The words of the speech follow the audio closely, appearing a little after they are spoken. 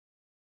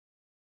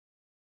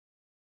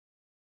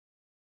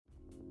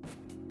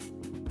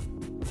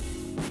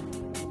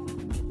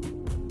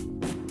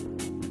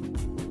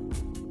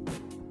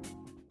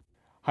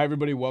Hi,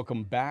 everybody.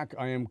 Welcome back.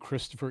 I am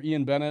Christopher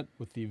Ian Bennett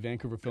with the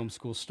Vancouver Film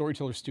School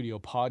Storyteller Studio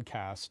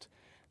podcast.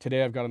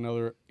 Today, I've got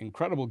another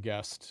incredible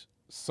guest.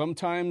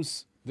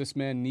 Sometimes this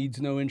man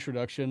needs no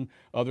introduction.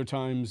 Other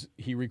times,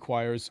 he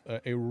requires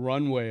a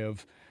runway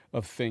of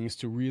things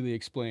to really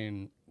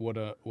explain what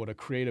a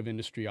creative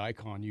industry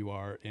icon you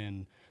are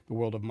in the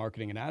world of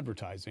marketing and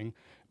advertising.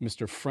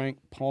 Mr. Frank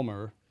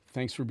Palmer,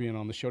 thanks for being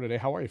on the show today.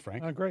 How are you,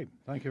 Frank? Great.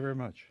 Thank you very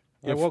much.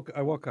 I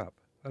woke up.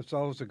 That's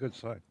always a good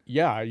sign.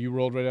 Yeah, you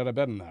rolled right out of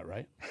bed in that,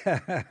 right?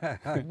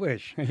 I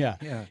wish.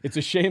 Yeah. It's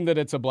a shame that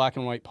it's a black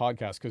and white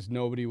podcast because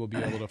nobody will be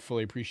able to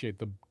fully appreciate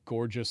the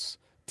gorgeous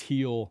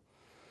teal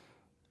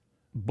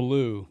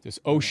blue, this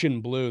ocean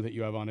blue that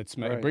you have on. It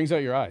brings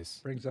out your eyes.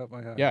 Brings out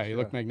my eyes. Yeah, you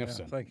look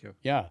magnificent. Yeah, thank you.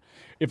 Yeah.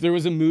 If there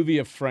was a movie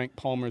of Frank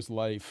Palmer's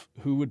life,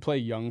 who would play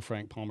young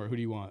Frank Palmer? Who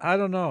do you want? I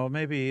don't know.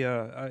 Maybe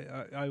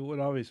I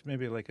would always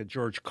maybe like a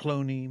George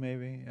Clooney,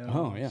 maybe.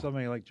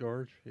 Somebody like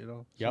George.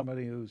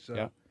 Somebody who's.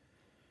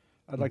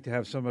 I'd like to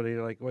have somebody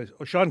like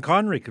Sean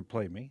Connery could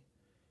play me.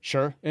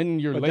 Sure, in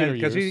your later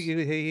years.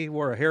 Because he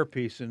wore a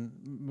hairpiece in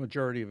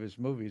majority of his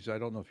movies. I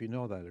don't know if you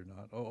know that or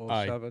not.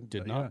 007. I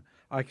did not. Yeah,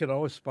 I could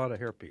always spot a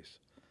hairpiece.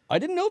 I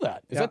didn't know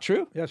that. Is that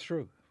true? Yes,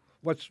 true.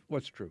 What's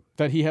true?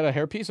 That he had a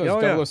hairpiece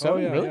as 007? Oh,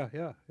 yeah, really?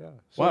 Yeah.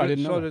 I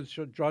didn't know that.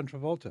 So did John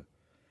Travolta.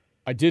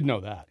 I did know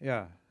that.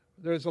 Yeah.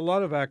 There's a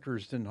lot of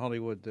actors in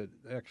Hollywood that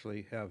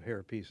actually have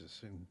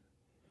hairpieces.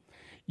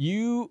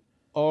 You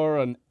are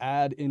an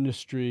ad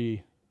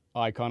industry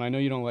icon. I know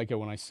you don't like it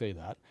when I say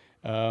that.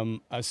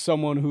 As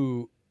someone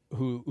who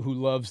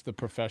loves the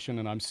profession,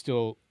 and I'm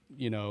still,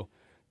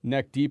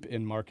 neck deep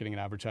in marketing and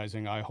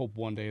advertising, I hope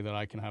one day that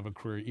I can have a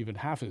career even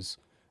half as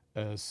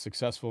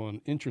successful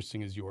and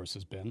interesting as yours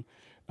has been.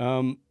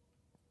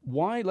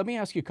 Let me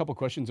ask you a couple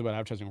questions about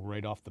advertising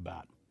right off the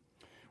bat.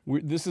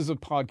 This is a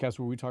podcast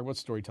where we talk about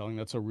storytelling.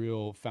 That's a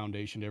real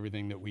foundation to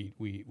everything that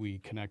we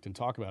connect and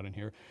talk about in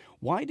here.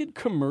 Why did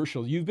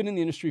commercials, you've been in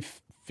the industry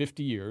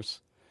 50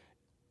 years,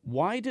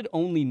 why did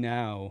only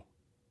now,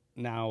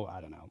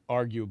 I don't know,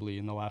 arguably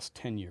in the last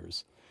 10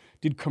 years,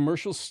 did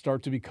commercials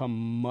start to become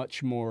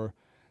much more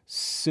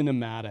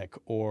cinematic,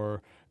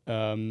 or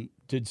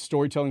did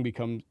storytelling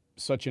become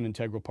such an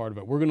integral part of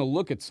it? We're going to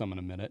look at some in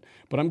a minute,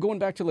 but I'm going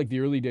back to like the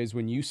early days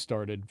when you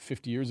started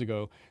 50 years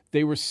ago.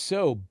 They were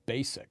so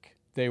basic.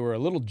 They were a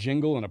little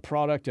jingle and a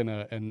product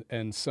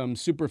and some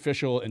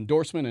superficial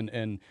endorsement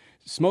and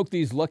smoke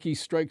these Lucky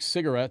Strike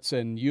cigarettes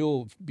and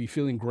you'll be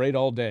feeling great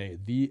all day.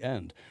 The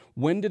end.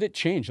 When did it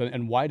change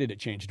and why did it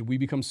change? Did we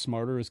become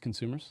smarter as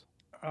consumers?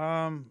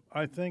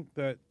 I think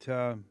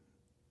that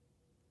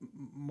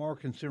more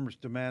consumers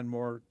demand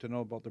more to know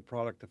about the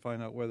product to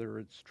find out whether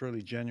it's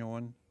truly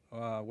genuine,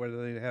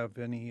 whether they have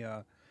any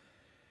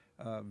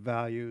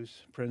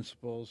values,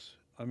 principles.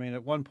 I mean,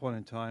 at one point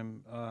in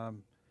time,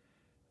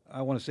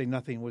 I want to say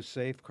nothing was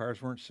safe.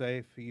 Cars weren't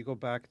safe. You go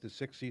back to the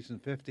 60s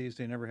and 50s,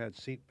 they never had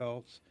seat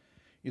belts.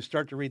 You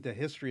start to read the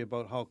history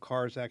about how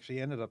cars actually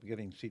ended up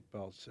getting seat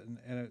belts.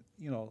 And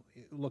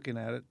looking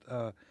at it,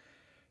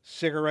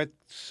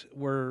 cigarettes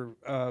were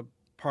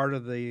part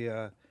of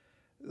the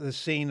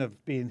scene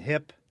of being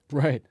hip.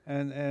 Right.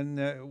 And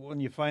when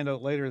you find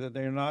out later that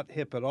they're not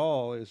hip at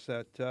all, is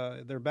that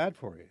they're bad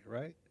for you,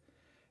 right?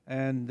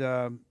 And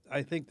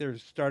I think there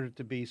started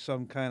to be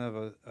some kind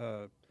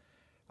of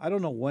I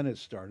don't know when it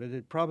started.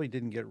 It probably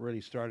didn't get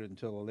really started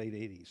until the late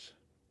 80s,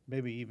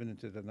 maybe even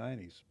into the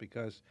 90s,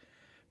 because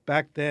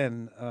back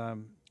then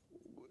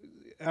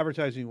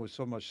advertising was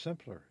so much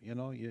simpler.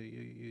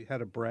 You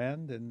had a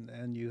brand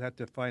and you had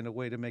to find a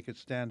way to make it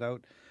stand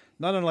out,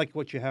 not unlike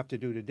what you have to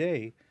do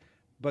today,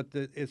 but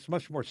it's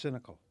much more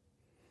cynical.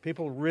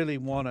 People really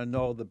want to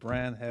know the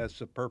brand has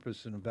a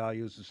purpose and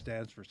values and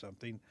stands for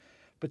something,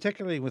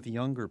 particularly with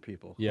younger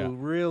people who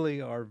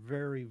really are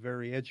very,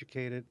 very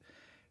educated.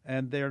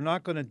 And they're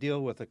not going to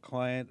deal with a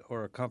client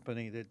or a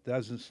company that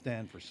doesn't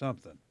stand for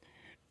something.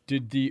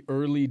 Did the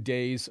early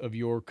days of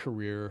your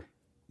career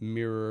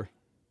mirror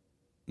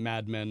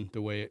Mad Men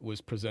the way it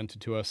was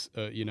presented to us,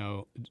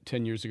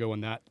 10 years ago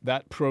when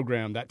that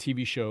program, that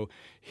TV show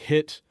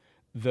hit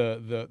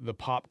the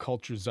pop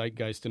culture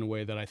zeitgeist in a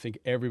way that I think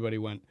everybody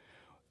went,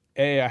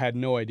 A, I had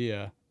no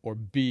idea, or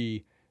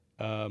B,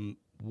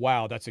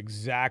 wow, that's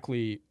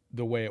exactly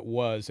the way it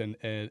was, and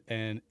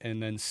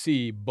then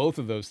C, both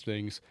of those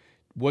things.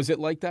 Was it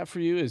like that for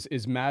you?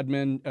 Is Mad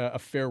Men a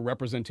fair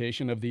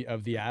representation of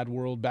the ad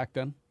world back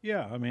then?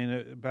 Yeah, I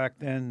mean, back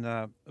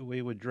then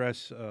we would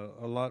dress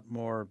a lot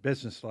more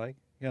businesslike,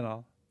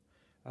 more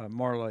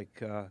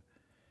like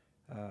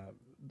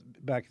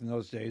back in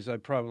those days.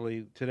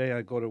 Today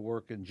I go to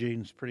work in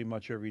jeans pretty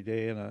much every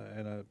day,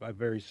 and I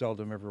very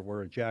seldom ever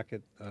wear a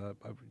jacket, a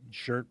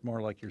shirt,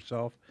 more like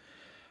yourself.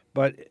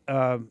 But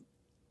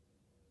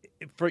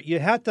you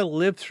had to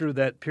live through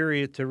that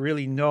period to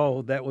really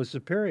know that was the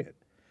period.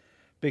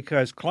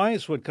 Because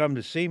clients would come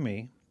to see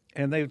me,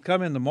 and they would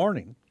come in the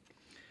morning,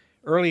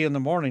 early in the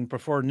morning,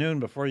 before noon,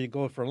 before you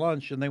go for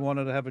lunch, and they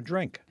wanted to have a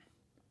drink.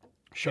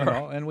 Sure.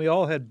 And we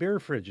all had beer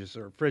fridges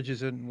or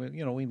fridges, and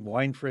we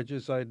wine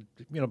fridges. I'd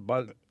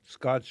buy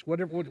Scotch,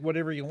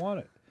 whatever you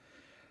wanted.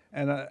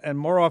 And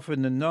more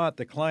often than not,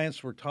 the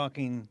clients were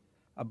talking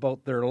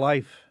about their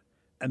life,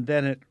 and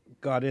then it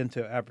got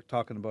into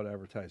talking about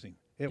advertising.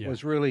 It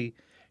was really,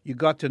 you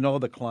got to know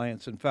the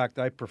clients. In fact,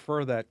 I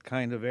prefer that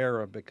kind of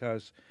era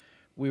because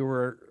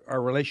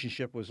our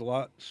relationship was a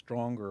lot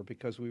stronger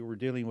because we were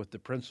dealing with the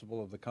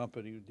principal of the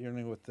company,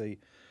 dealing with the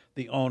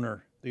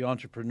owner, the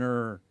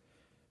entrepreneur,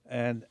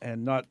 and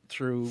not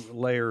through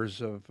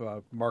layers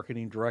of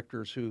marketing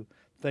directors who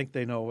think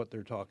they know what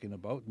they're talking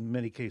about. In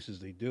many cases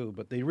they do,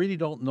 but they really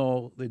don't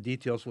know the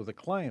details with a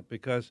client,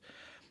 because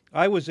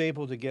I was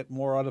able to get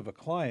more out of a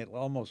client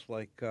almost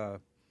like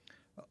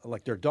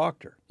their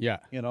doctor. Yeah.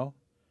 You know?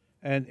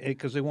 And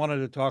because they wanted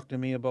to talk to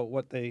me about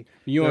what they...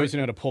 You always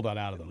know how to pull that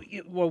out of them.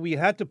 Well, we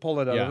had to pull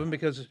it out of them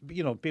because,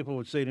 people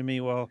would say to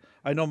me, well,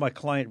 I know my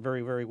client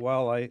very, very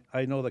well.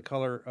 I know the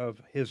color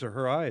of his or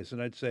her eyes.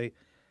 And I'd say,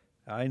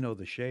 I know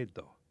the shade,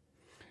 though.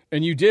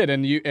 And you did,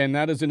 and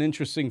that is an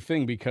interesting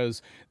thing,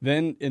 because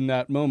then in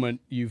that moment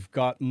you've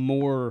got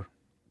more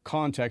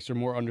context or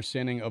more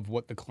understanding of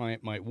what the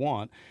client might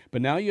want.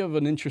 But now you have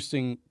an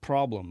interesting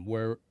problem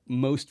where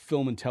most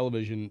film and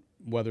television,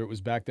 whether it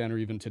was back then or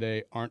even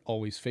today, aren't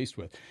always faced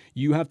with.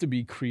 You have to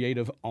be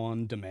creative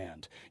on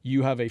demand.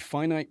 You have a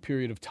finite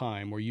period of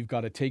time where you've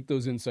got to take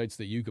those insights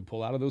that you could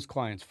pull out of those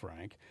clients,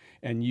 Frank,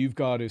 and you've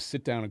got to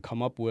sit down and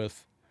come up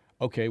with,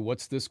 okay,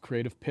 what's this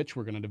creative pitch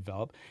we're going to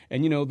develop?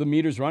 And, the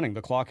meter's running,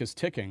 the clock is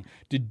ticking.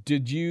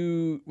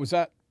 Was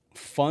that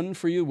fun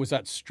for you? Was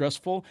that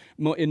stressful?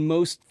 In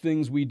most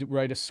things, we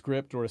write a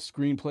script or a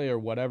screenplay or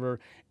whatever,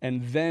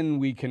 and then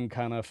we can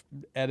kind of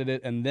edit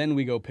it, and then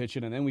we go pitch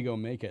it, and then we go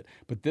make it.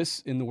 But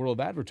this, in the world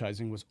of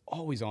advertising, was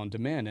always on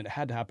demand, and it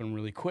had to happen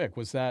really quick.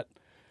 Was that...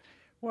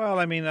 Well,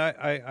 I mean,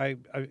 I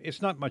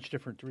it's not much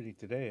different really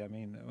today. I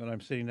mean, when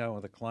I'm sitting down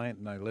with a client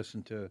and I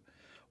listen to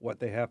what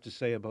they have to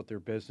say about their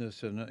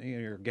business, and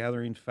you're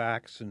gathering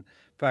facts. And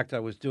in fact, I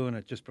was doing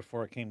it just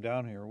before I came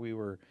down here.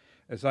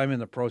 As I'm in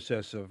the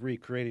process of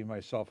recreating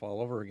myself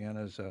all over again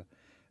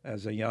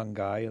as a young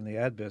guy in the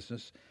ad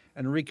business,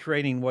 and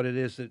recreating what it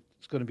is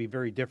that's going to be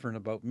very different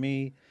about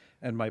me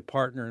and my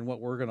partner and what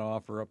we're going to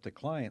offer up to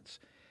clients.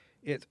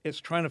 It's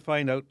trying to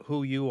find out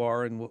who you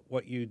are and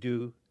what you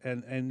do,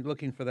 and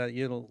looking for that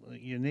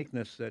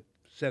uniqueness that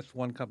sets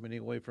one company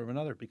away from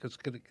another, because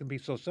it can be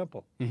so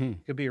simple. Mm-hmm.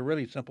 It can be a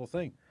really simple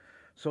thing.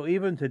 So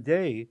even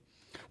today...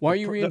 Why are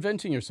you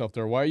reinventing yourself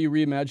there? Why are you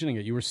reimagining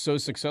it? You were so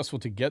successful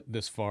to get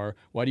this far.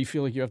 Why do you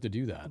feel like you have to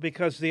do that?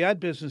 Because the ad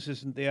business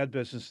isn't the ad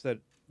business that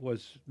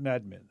was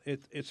Mad Men.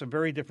 It's a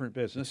very different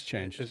business. It's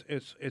changed.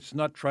 It's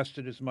not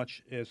trusted as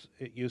much as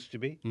it used to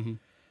be.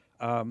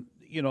 Mm-hmm.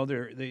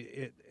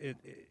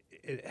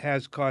 It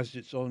has caused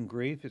its own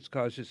grief. It's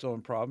caused its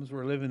own problems.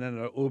 We're living in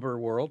an Uber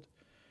world.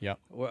 Yeah,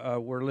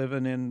 we're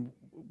living in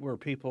where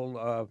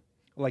people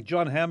like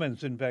John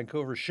Hammond's in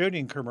Vancouver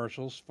shooting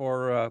commercials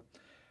for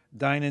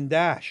Dine and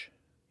Dash.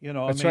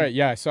 That's right.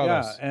 Yeah, I saw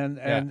those.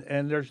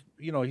 And there's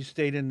he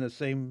stayed in the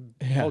same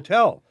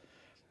hotel.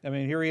 I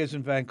mean, here he is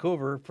in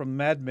Vancouver, from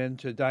Mad Men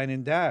to Dine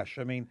and Dash.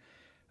 I mean,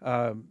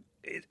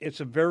 it's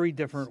a very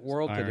different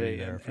world today.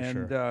 There, for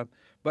sure.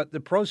 But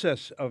the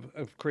process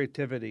of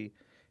creativity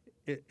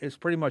is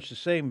pretty much the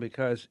same,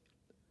 because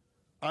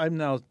I'm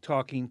now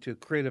talking to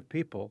creative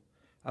people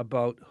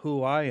about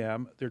who I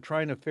am. They're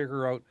trying to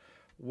figure out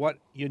what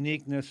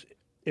uniqueness,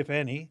 if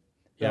any,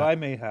 that I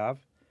may have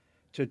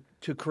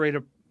to create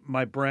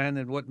my brand,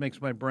 and what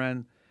makes my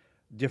brand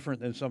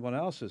different than someone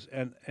else's.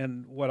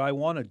 And what I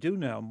want to do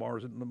now more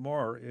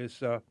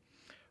is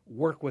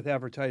work with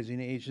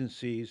advertising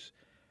agencies,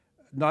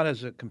 not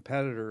as a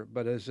competitor,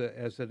 but as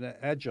an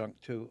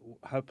adjunct to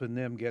helping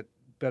them get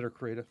better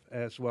creative,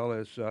 as well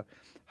as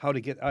how to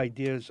get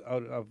ideas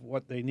out of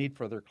what they need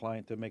for their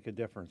client to make a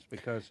difference.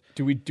 Because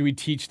do we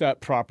teach that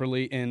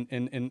properly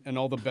in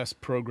all the best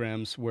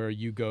programs where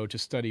you go to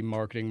study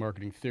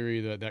marketing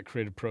theory, that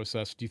creative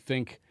process? Do you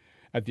think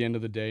at the end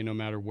of the day, no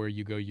matter where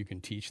you go, you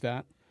can teach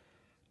that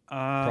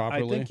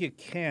properly? I think you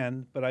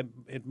can, but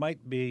it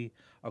might be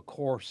a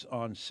course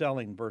on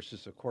selling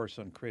versus a course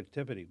on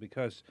creativity,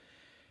 because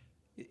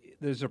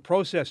there's a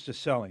process to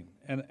selling,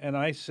 and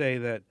I say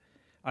that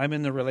I'm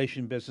in the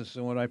relation business,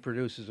 and what I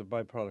produce is a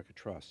byproduct of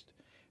trust.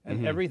 And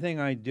mm-hmm.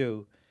 everything I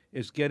do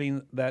is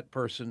getting that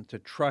person to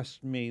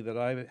trust me that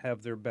I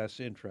have their best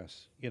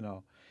interests,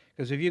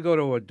 Because if you go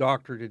to a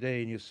doctor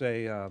today and you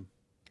say,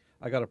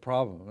 I got a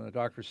problem, and the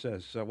doctor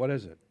says, what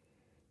is it?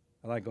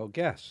 And I go,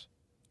 guess.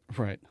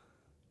 Right.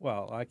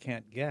 Well, I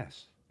can't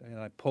guess. And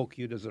I poke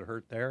you, does it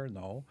hurt there?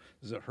 No.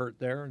 Does it hurt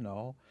there?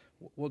 No.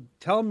 Well,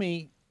 tell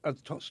me a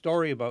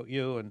story about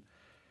you. And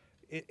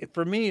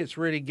for me, it's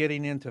really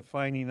getting into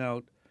finding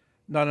out,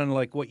 not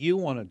unlike what you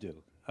want to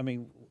do. I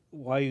mean,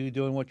 why are you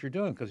doing what you're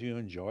doing? Because you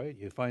enjoy it.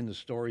 You find the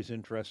stories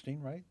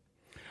interesting, right?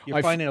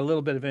 You're finding a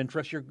little bit of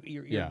interest.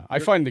 I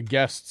find the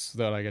guests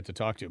that I get to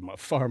talk to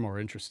far more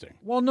interesting.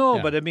 Well, no,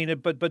 but I mean,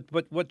 but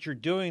what you're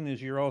doing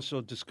is you're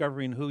also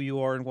discovering who you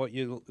are and what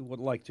you would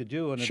like to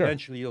do, and sure.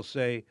 eventually you'll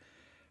say,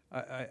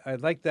 I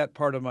like that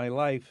part of my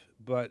life,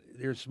 but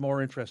there's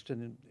more interest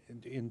in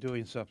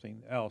doing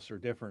something else or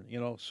different, you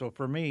know. So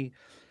for me,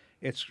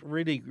 it's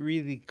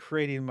really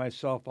creating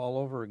myself all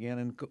over again,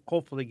 and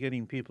hopefully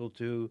getting people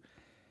to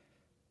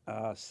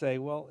say,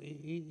 well,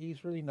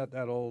 he's really not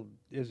that old,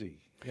 is he?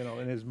 You know,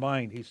 in his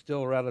mind, he's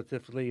still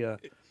relatively.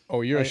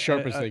 Oh, you're as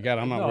sharp as they get.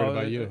 I'm not worried No,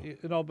 about you.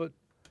 you know, but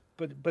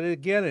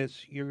again,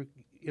 it's you're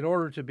in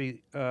order to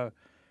be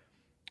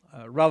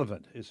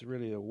relevant is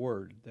really a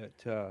word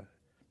that.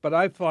 But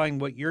I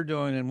find what you're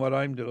doing and what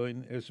I'm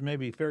doing is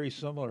maybe very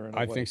similar in a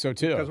I way, think so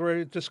too. because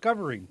we're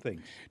discovering things.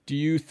 Do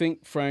you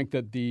think, Frank,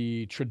 that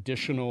the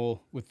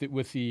traditional with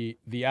the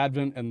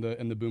advent and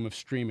the boom of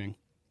streaming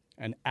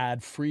and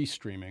ad-free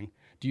streaming,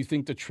 do you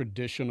think the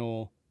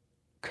traditional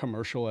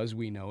commercial as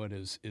we know it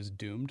is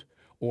doomed?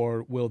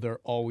 Or will there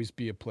always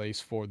be a place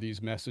for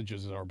these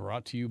messages that are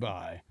brought to you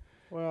by?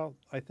 Well,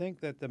 I think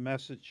that the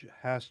message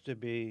has to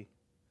be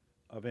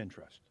of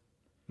interest.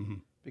 Mm-hmm.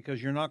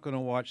 Because you're not going to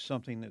watch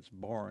something that's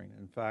boring.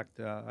 In fact,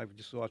 I've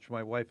just watched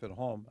my wife at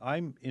home.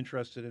 I'm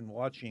interested in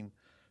watching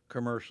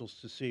commercials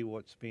to see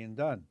what's being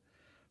done.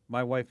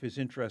 My wife is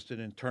interested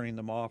in turning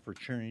them off or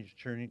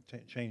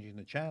changing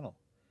the channel.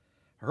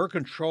 Her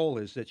control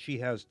is that she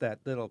has that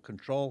little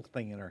control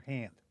thing in her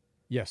hand,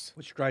 Yes.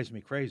 which drives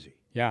me crazy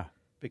Yeah.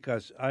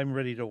 because I'm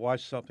ready to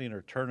watch something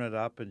or turn it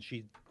up, and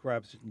she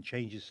grabs it and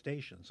changes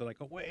stations. And I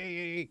go,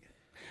 wait.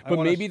 But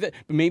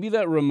maybe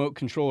that remote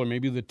control, or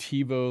maybe the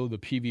TiVo, the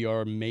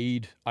PVR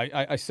made.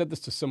 I said this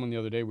to someone the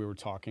other day. We were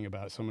talking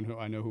about it, someone who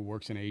I know who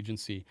works in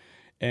agency,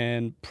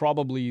 and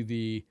probably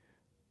the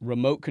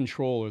remote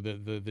control or the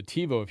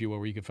TiVo, if you will,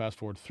 where you could fast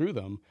forward through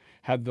them,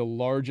 had the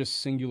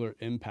largest singular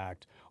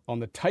impact on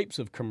the types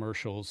of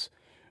commercials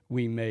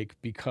we make,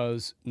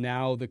 because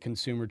now the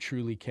consumer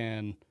truly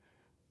can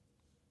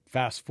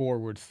fast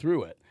forward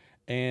through it.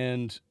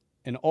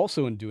 And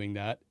also in doing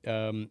that,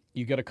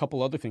 you get a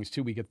couple other things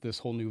too. We get this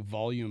whole new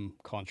volume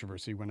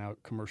controversy where now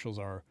commercials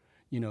are,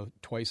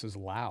 twice as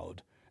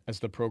loud as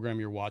the program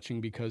you're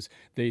watching, because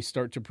they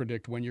start to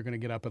predict when you're going to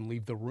get up and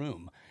leave the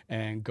room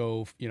and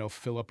go,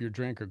 fill up your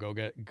drink or go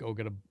get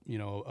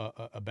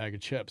a bag of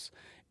chips.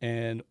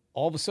 And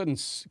all of a sudden,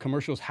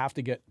 commercials have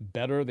to get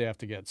better. They have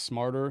to get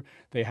smarter.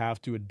 They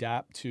have to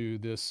adapt to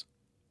this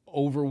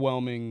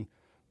overwhelming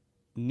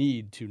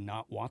need to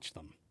not watch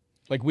them.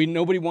 Like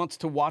nobody wants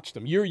to watch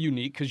them. You're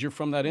unique because you're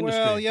from that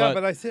industry. Well, yeah,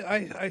 but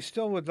I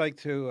still would like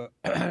to.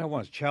 I don't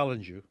want to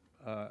challenge you.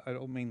 I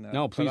don't mean that.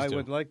 No, please but do. I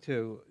would like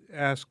to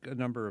ask a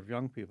number of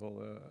young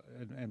people,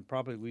 and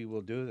probably we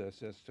will do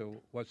this, as to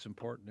what's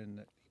important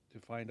to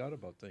find out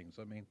about things.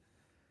 I mean,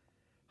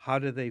 how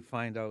do they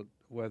find out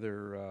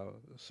whether a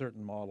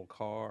certain model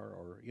car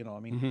or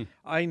Mm-hmm.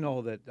 I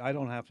know that I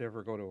don't have to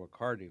ever go to a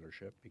car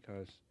dealership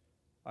because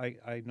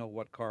I know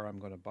what car I'm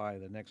going to buy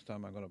the next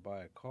time I'm going to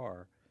buy a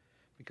car,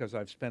 because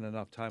I've spent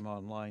enough time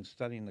online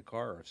studying the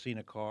car. I've seen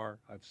a car.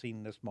 I've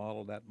seen this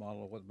model, that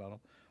model, what model.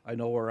 I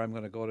know where I'm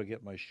going to go to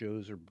get my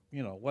shoes or,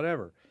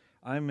 whatever.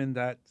 I'm in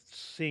that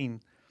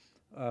scene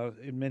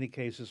in many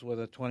cases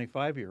with a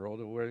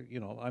 25-year-old where,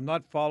 I'm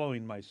not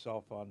following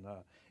myself on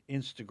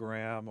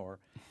Instagram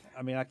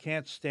I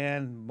can't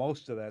stand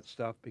most of that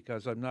stuff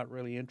because I'm not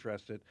really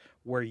interested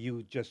where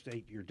you just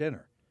ate your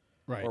dinner.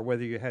 Right. Or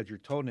whether you had your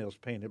toenails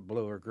painted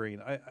blue or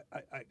green.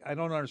 I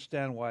don't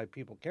understand why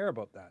people care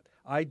about that.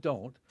 I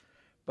don't,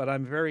 but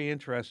I'm very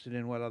interested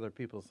in what other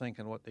people think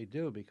and what they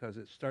do, because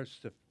it starts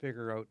to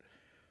figure out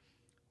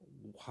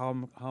how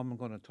I'm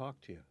going to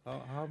talk to you.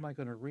 How am I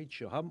going to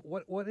reach you?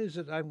 What is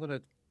it I'm going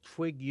to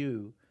twig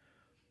you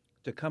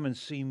to come and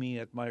see me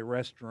at my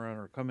restaurant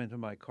or come into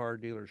my car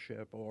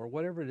dealership or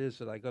whatever it is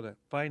that I got to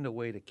find a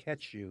way to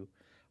catch you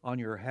on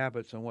your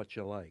habits and what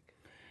you like.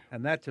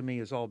 And that, to me,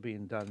 is all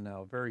being done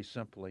now very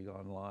simply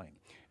online.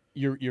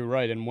 You're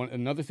right. And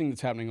another thing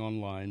that's happening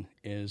online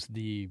is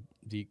the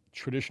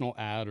traditional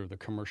ad or the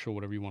commercial,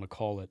 whatever you want to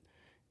call it,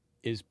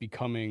 is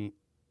becoming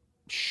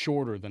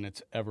shorter than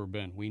it's ever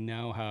been. We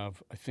now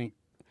have, I think,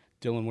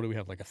 Dylan, what do we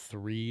have, like a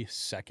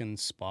 3-second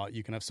spot?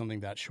 You can have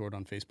something that short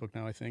on Facebook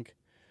now, I think.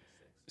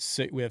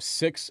 We have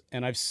 6,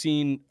 and I've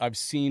seen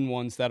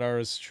ones that are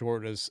as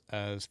short as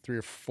 3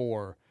 or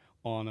 4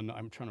 on, and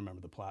I'm trying to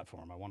remember the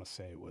platform. I want to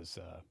say it was...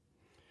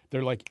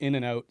 they're like in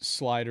and out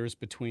sliders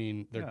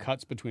between, they're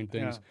cuts between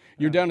things.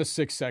 You're down to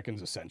 6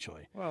 seconds,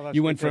 essentially. Well, that's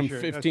you went from because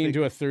 15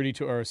 to a 30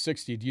 to or a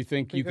 60. Do you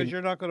think you can... Because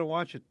you're not going to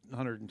watch a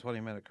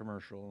 120-minute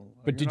commercial.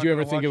 But did you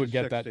ever think it would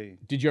get that?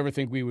 Did you ever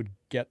think we would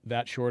get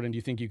that short? And do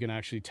you think you can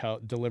actually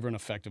deliver an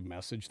effective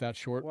message that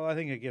short? Well, I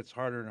think it gets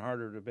harder and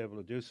harder to be able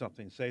to do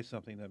something, say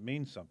something that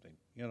means something.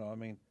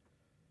 I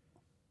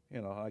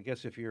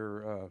guess if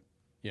you're...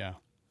 yeah.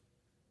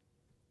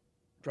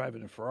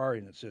 driving a Ferrari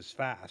and it says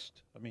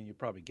fast, you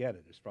probably get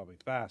it. It's probably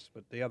fast,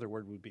 but the other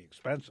word would be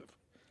expensive.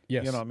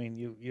 Yes.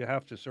 You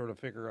have to sort of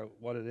figure out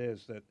what it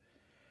is that,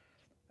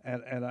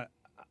 and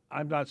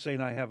I'm not saying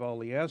I have all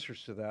the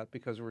answers to that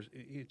because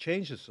it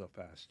changes so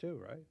fast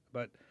too, right?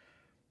 But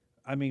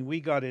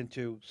we got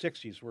into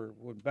 60s. We're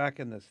back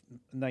in the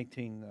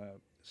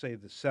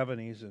the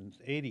 70s and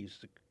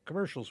 80s.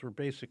 commercials were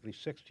basically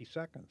 60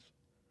 seconds.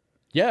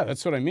 Yeah,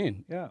 that's what I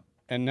mean. Yeah.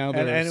 And now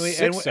they're And we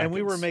 6 and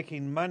we were seconds.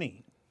 making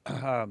money.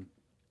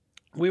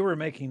 We were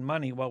making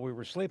money while we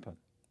were sleeping,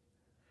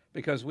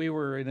 because we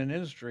were in an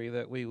industry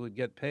that we would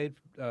get paid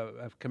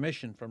a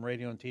commission from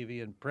radio and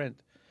TV and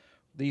print.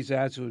 These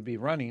ads would be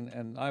running,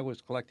 and I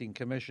was collecting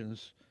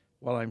commissions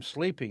while I'm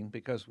sleeping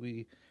because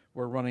we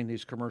were running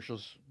these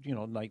commercials,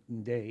 night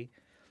and day,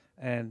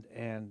 and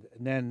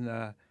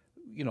then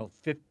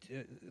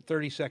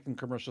 30-second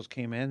commercials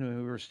came in, and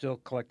we were still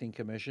collecting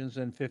commissions,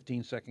 and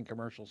 15-second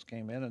commercials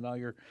came in, and now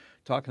you're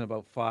talking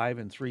about 5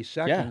 and 3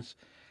 seconds.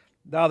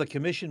 Now the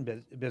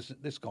commission business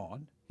is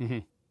gone.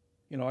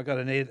 Mm-hmm. I got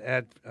an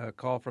ad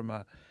call from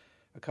a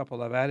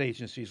couple of ad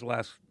agencies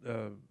last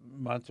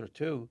month or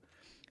two,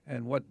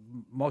 and what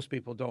most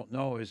people don't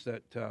know is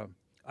that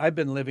I've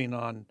been living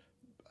on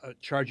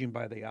charging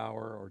by the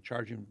hour or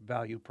charging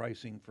value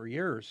pricing for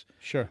years,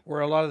 Sure.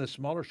 where a lot of the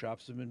smaller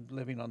shops have been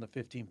living on the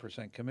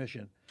 15%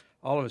 commission.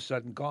 All of a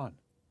sudden, gone.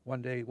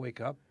 One day, wake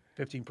up,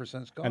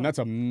 15% is gone. And that's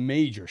a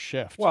major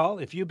shift. Well,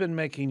 if you've been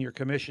making your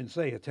commission,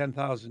 say a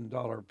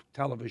 $10,000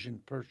 television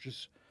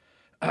purchase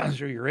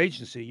through your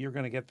agency, you're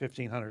going to get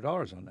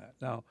 $1,500 on that.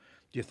 Now,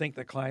 do you think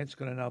the client's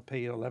going to now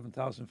pay you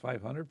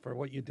 $11,500 for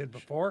what you did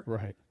before?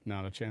 Right.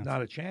 Not a chance.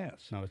 Not a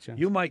chance. Not a chance.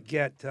 You might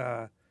get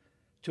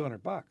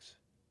 $200.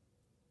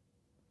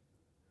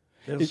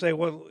 They'll say,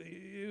 "Well,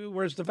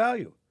 where's the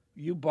value?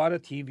 You bought a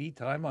TV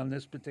time on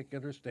this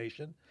particular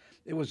station.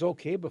 It was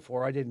okay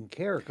before. I didn't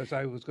care because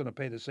I was going to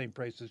pay the same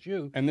price as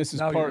you." And this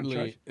is Now you're in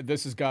partly,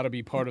 this has got to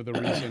be part of the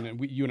reason,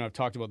 and you and I have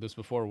talked about this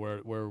before,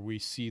 where we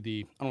see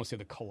I don't want to say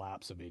the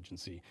collapse of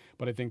agency,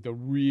 but I think the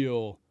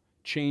real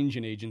change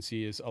in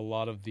agency is a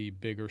lot of the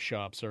bigger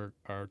shops are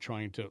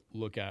trying to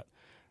look at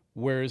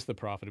where is the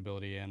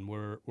profitability, and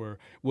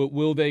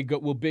will they go?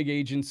 Will big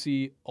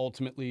agency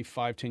ultimately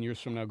 5-10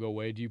 years from now go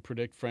away? Do you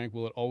predict, Frank?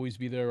 Will it always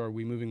be there? Are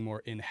we moving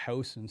more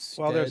in-house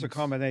instead? Well, there's a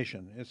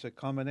combination. It's a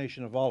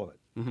combination of all of it.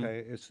 Mm-hmm.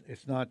 Okay,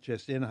 it's not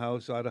just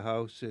in-house,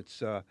 out-of-house.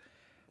 It's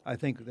I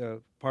think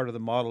the part of the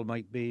model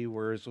might be,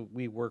 whereas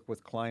we work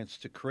with clients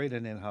to create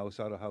an in-house,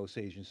 out-of-house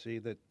agency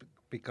that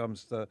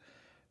becomes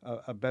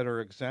a better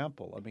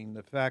example. I mean,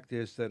 the fact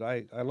is that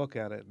I look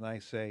at it and I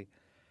say,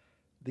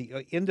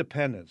 the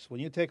independents, when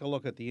you take a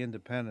look at the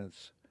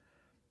independents,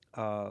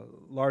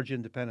 large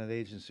independent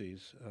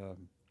agencies,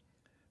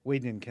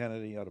 Whedon and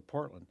Kennedy out of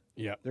Portland,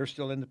 Yeah. they're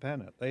still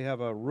independent. They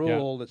have a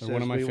rule that they're says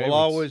one of my we will favorites.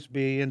 always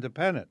be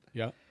independent.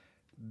 Yeah.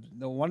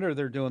 No wonder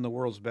they're doing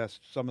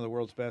some of the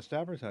world's best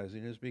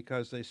advertising, is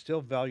because they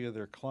still value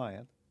their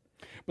client.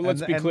 But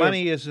let's be and clear.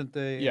 money isn't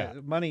Yeah.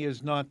 money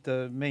is not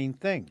the main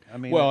thing. I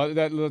mean, Well,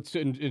 let's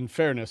in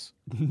fairness,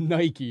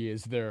 Nike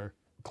is their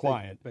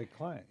client. big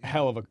client.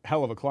 Hell of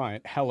a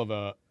client, hell of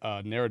a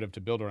narrative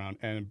to build around,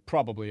 and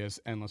probably as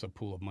endless a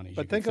pool of money as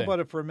But you can think about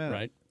it for a minute.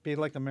 right? Be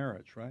like a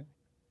marriage, right?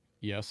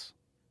 Yes.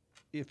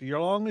 If as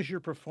long as you're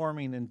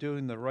performing and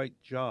doing the right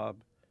job,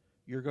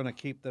 you're going to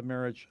keep the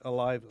marriage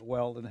alive,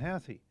 well, and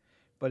healthy.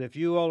 But if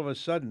you all of a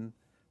sudden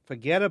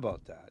forget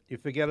about that, you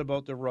forget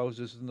about the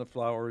roses and the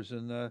flowers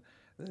and the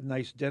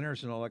nice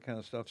dinners and all that kind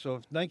of stuff. So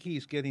if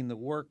Nike's getting the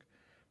work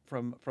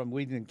from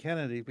Whedon and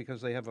Kennedy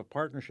because they have a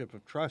partnership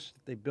of trust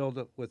that they build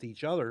up with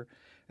each other,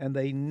 and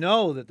they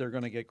know that they're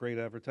going to get great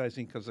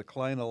advertising because the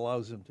client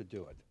allows them to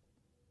do it.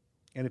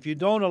 And if you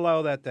don't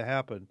allow that to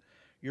happen,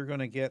 you're going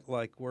to get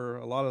like where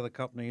a lot of the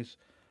companies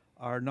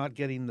are not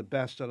getting the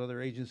best out of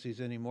their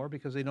agencies anymore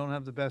because they don't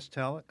have the best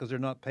talent, because they're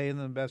not paying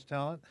them the best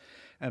talent,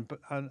 and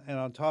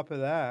on top of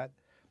that,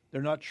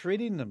 they're not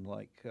treating them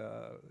like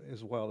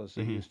as well as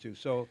they used to.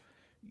 So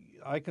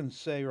I can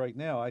say right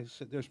now,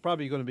 there's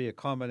probably going to be a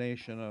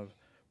combination of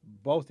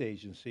both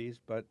agencies,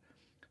 but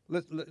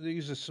let's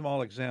use a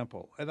small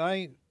example.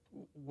 And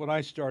when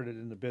I started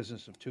in the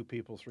business of 2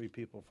 people, 3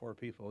 people, 4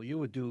 people, you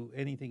would do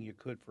anything you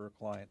could for a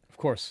client. Of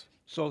course.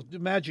 So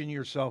imagine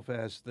yourself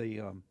as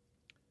the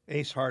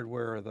Ace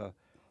Hardware or the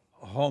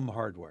Home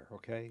Hardware,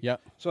 okay? Yeah.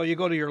 So you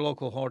go to your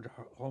local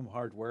Home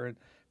Hardware, and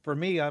for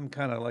me, I'm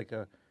kind of like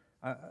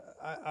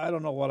I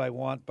don't know what I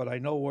want, but I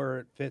know where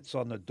it fits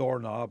on the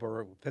doorknob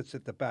or it fits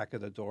at the back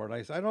of the door. And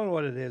I say, I don't know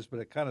what it is, but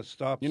it kind of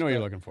stops. You know what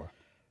you're looking for.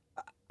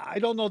 I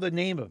don't know the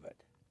name of it,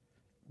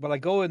 but I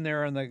go in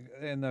there and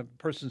the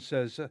person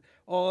says,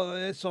 "Oh,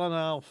 it's on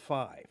aisle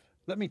 5.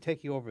 Let me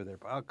take you over there.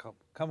 I'll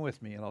come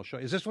with me and I'll show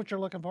you. Is this what you're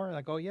looking for?" And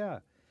I go, "Yeah,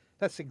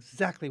 that's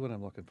exactly what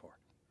I'm looking for."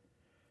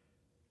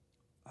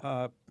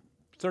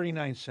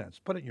 39 cents.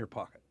 Put it in your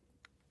pocket.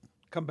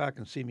 Come back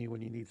and see me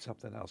when you need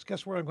something else.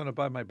 Guess where I'm going to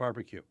buy my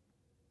barbecue?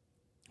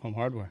 Home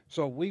Hardware.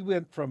 So we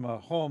went from a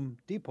Home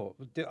Depot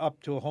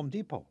up to a Home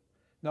Depot.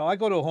 Now, I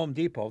go to a Home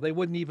Depot. They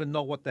wouldn't even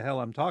know what the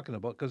hell I'm talking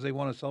about because they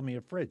want to sell me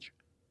a fridge.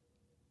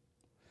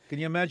 Can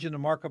you imagine the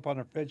markup on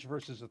a fridge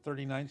versus a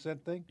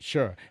 39-cent thing?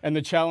 Sure. And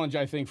the challenge,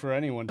 I think, for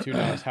anyone too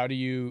now is how do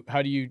you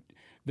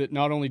that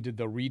not only did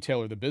the retail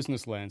or the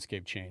business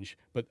landscape change,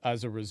 but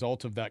as a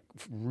result of that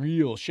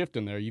real shift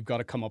in there, you've got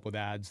to come up with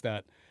ads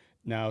that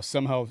now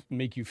somehow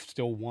make you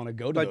still want to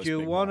go to But those you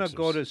big want to boxes.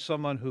 go to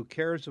someone who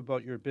cares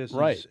about your business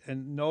Right.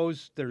 and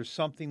knows there's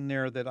something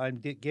there that I'm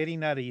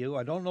getting out of you.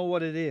 I don't know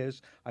what it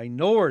is. I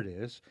know where it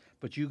is,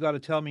 but you got to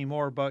tell me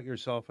more about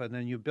yourself, and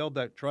then you build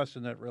that trust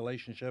and that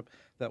relationship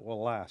that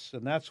will last.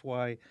 And that's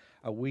why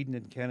a Whedon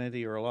and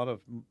Kennedy or a lot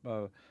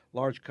of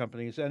large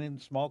companies and in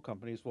small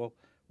companies will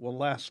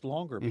last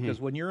longer because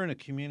when you're in a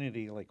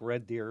community like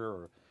Red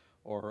Deer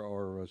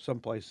or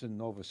someplace in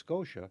Nova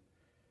Scotia,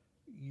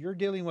 you're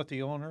dealing with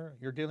the owner,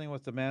 you're dealing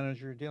with the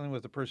manager, you're dealing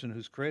with the person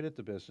who's created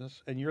the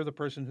business, and you're the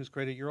person who's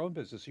created your own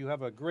business. You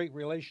have a great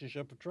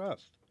relationship of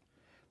trust.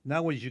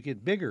 Now, as you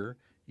get bigger,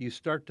 you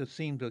start to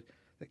seem to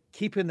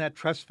keep in that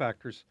trust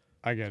factors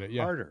I get it.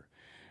 Yeah. harder.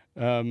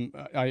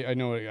 I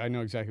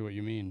know exactly what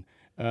you mean.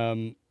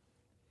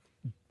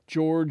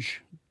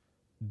 George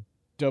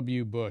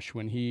W. Bush,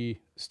 when he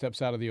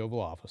steps out of the Oval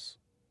Office,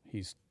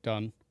 he's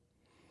done.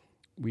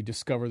 We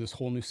discover this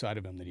whole new side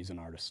of him, that he's an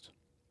artist.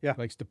 Yeah.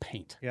 He likes to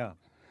paint. Yeah.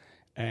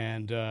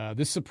 And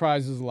this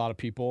surprises a lot of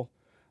people.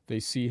 They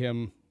see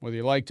him, whether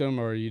you liked him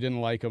or you didn't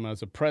like him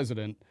as a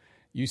president,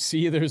 you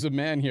see there's a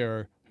man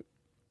here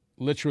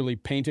literally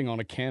painting on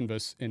a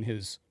canvas in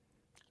his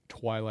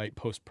twilight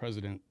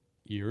post-president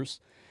years.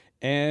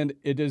 And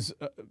it is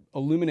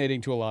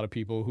illuminating to a lot of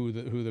people who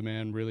the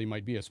man really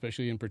might be,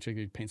 especially in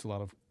particular, he paints a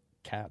lot of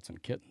cats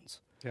and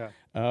kittens. Yeah.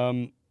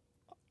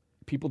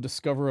 People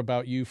discover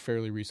about you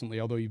fairly recently,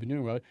 although you've been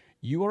doing well,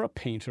 you are a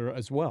painter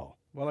as well.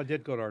 Well, I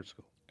did go to art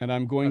school. And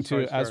I'm going That's how I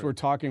to, as started. we're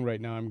talking right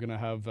now, I'm going to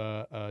have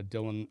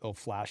Dylan will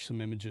flash some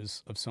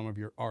images of some of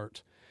your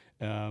art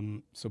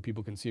so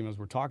people can see them as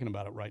we're talking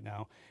about it right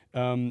now.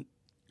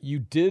 You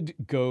did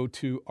go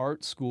to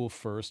art school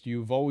first.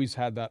 You've always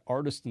had that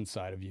artist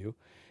inside of you.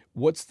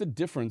 What's the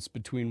difference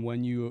between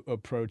when you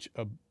approach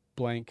a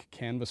blank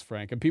canvas,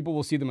 Frank? And people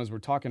will see them as we're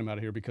talking about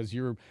it here because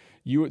you.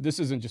 This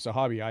isn't just a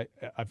hobby.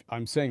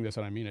 I'm saying this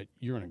and I mean it.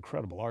 You're an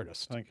incredible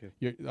artist. Thank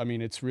you. I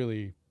mean, it's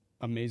really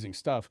amazing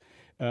stuff.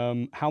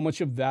 How much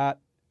of that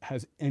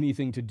has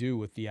anything to do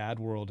with the ad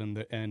world and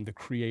the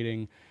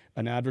creating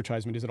an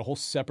advertisement? Is it a whole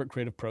separate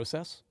creative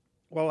process?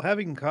 Well,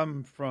 having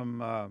come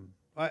from,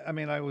 I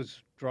mean, I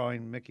was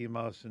drawing Mickey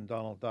Mouse and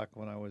Donald Duck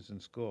when I was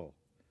in school.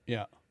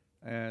 Yeah.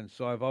 And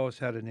so I've always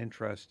had an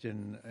interest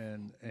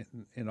in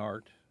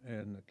art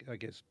and I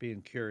guess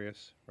being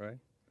curious, right?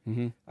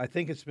 Mm-hmm. I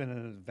think it's been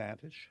an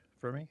advantage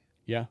for me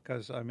Yeah.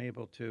 because I'm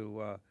able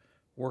to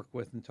work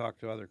with and talk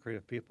to other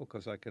creative people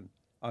because I can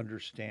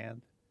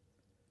understand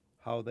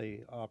how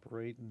they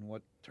operate and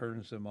what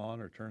turns them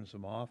on or turns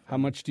them off.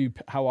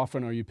 How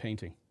often are you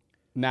painting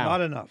now?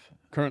 Not enough.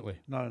 Currently.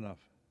 Not enough.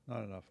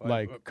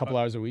 Like a couple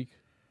hours a week?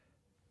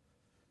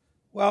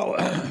 Well,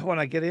 when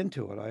I get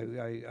into it,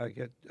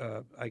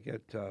 I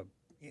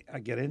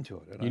get into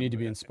it. And You need to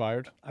be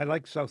inspired. I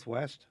like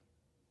Southwest.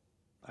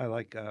 I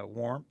like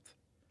warmth.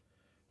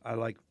 I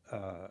like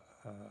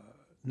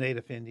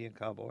Native Indian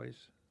cowboys,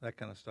 that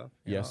kind of stuff.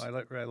 You Yes.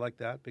 know, I like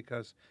that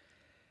because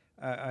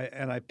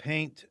I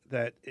paint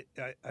that.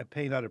 I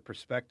paint out of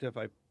perspective.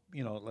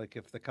 Like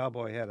if the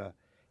cowboy had a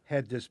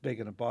head this big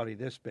and a body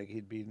this big,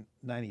 he'd be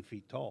 90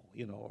 feet tall.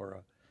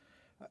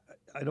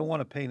 I don't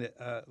want to paint it.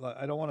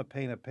 I don't want to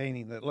paint a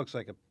painting that looks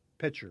like a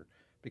picture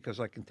because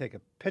I can take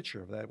a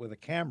picture of that with a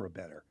camera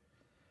better.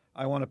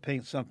 I want to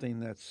paint something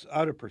that's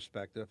out of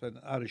perspective and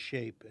out of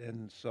shape,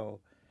 and so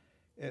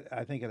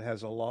I think it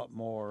has a lot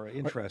more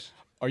interest.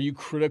 Are you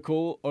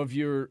critical of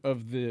your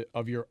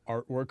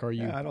artwork? Are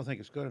you? Yeah, I don't think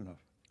it's good enough.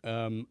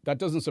 That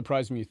doesn't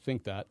surprise me. You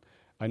think that?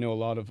 I know a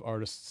lot of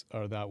artists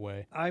are that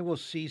way. I will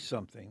see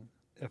something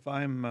if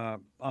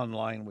I'm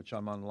online, which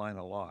I'm online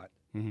a lot.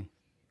 Mm-hmm.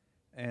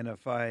 And if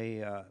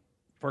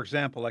for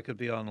example, I could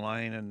be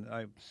online and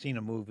I've seen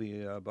a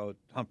movie about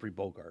Humphrey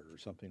Bogart or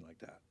something like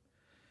that.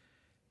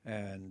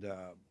 And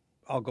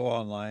I'll go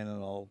online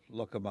and I'll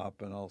look him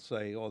up and I'll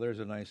say, oh,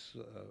 there's a nice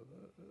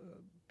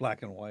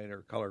black and white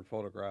or colored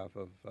photograph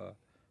of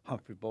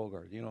Humphrey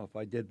Bogart. If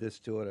I did this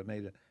to it, I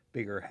made a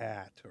bigger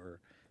hat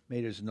or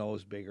made his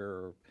nose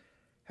bigger or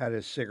had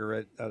his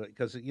cigarette,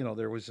 because,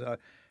 there was,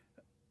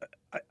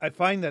 I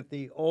find that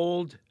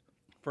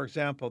for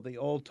example, the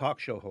old talk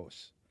show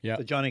hosts, Yeah.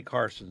 the Johnny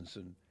Carsons,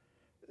 and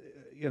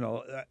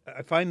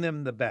I find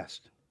them the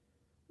best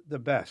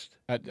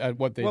At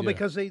what they do. well,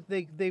 because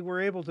they were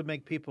able to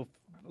make people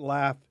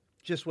laugh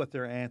just with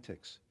their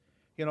antics.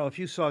 If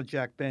you saw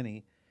Jack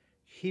Benny,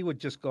 he would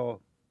just go,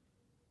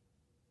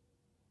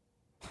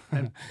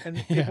 and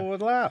people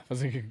would laugh. That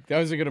was a good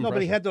impression. No,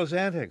 but he had those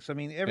antics. I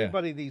mean,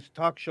 everybody, these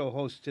talk show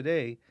hosts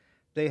today,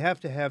 they have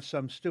to have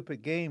some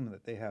stupid game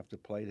that they have to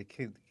play to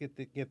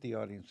get the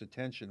audience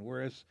attention.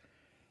 Whereas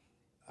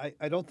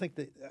I don't think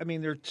that. I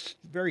mean, they're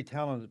very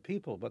talented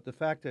people, but the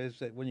fact is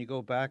that when you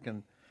go back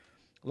and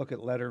look at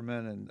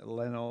Letterman and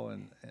Leno,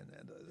 and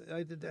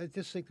I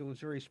just think it was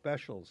very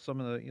special. Some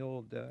of the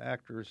old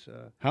actors.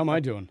 How am I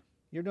doing?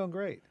 You're doing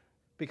great.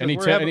 Because Any,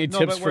 we're ti- having, any no,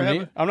 tips but for we're me?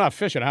 having, I'm not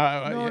fishing. no,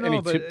 Any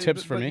no, but,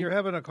 tips for but me? you're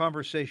having a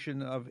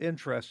conversation of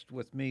interest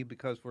with me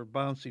because we're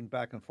bouncing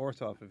back and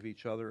forth off of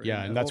each other.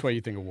 Yeah, and that's why you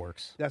think it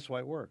works. That's why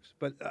it works.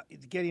 But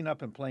getting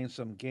up and playing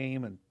some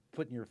game and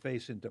putting your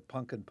face into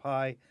pumpkin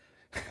pie,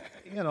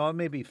 it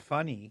may be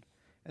funny,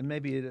 and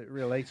maybe it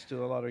relates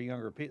to a lot of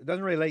younger people. It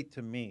doesn't relate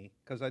to me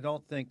because I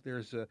don't think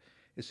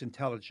it's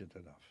intelligent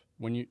enough.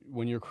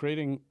 When you're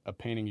creating a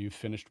painting, you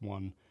finished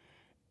one.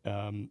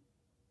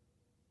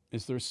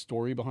 Is there a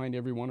story behind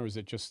every one, or is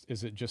it just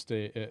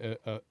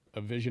a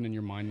vision in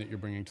your mind that you're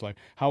bringing to life?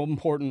 How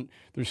important?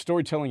 There's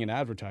storytelling and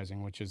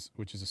advertising, which is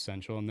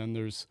essential, and then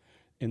there's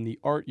in the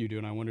art you do.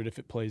 And I wondered if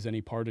it plays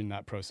any part in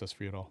that process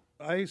for you at all.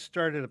 I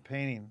started a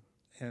painting,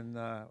 and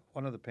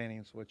one of the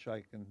paintings, which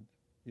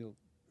you'll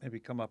maybe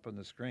come up on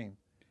the screen.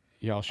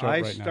 Yeah, I'll show it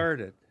right now. I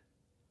started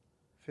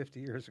 50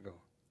 years ago.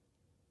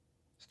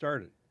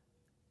 Started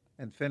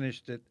and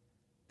finished it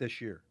this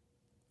year.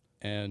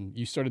 And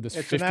you started this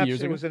 50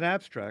 years ago? It was an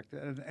abstract,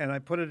 and I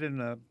put it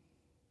in a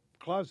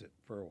closet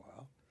for a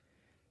while.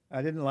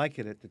 I didn't like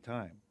it at the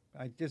time.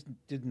 I just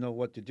didn't know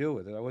what to do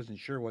with it. I wasn't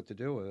sure what to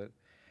do with it.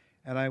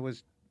 And I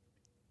was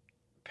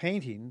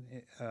painting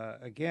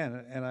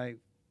again, and I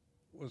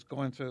was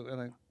going through,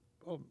 and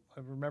I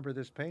remember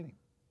this painting.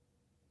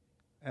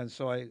 And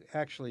so I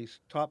actually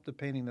stopped the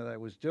painting that I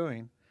was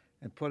doing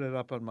and put it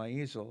up on my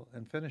easel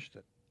and finished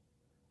it.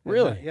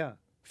 Really? Yeah.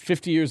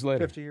 50 years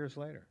later? 50 years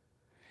later.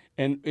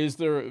 And is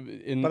there...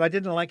 But I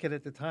didn't like it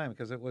at the time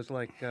because it was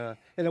like... and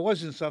it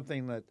wasn't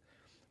something that...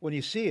 When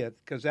you see it,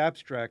 because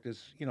abstract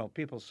is,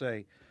 people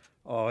say,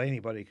 oh,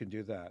 anybody can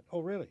do that. Oh,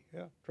 really?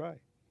 Yeah, try.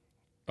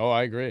 Oh,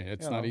 I agree.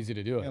 It's not easy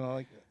to do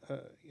it.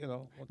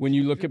 When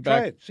you look try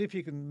back... it. See if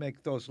you can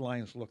make those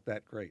lines look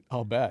that great.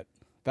 I'll bet.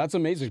 That's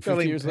amazing.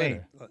 50 years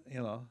paint,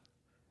 later.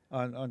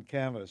 On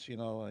canvas,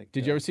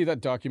 Did you ever see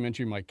that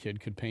documentary, My Kid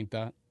Could Paint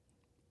That?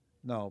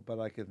 No, but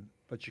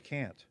you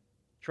can't.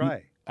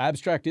 Try.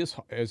 Abstract is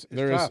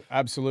tough.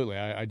 Absolutely.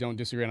 I don't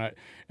disagree,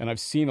 and I've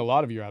seen a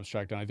lot of your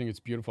abstract, and I think it's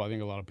beautiful. I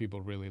think a lot of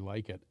people really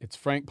like it. It's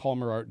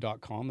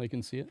frankpalmerart.com. They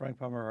can see it.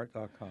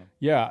 frankpalmerart.com.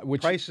 Yeah,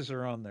 prices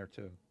are on there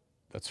too.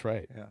 That's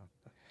right. Yeah.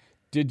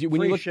 Did you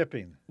free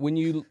shipping? When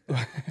you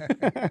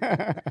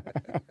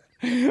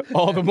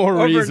all the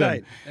more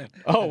reason.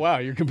 Oh wow,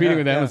 you're competing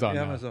with Amazon.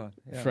 Yeah, now. Amazon.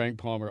 Yeah. Frank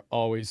Palmer,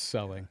 always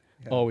selling,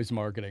 always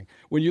marketing.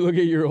 When you look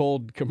at your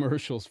old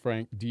commercials,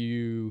 Frank,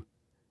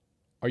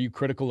 are you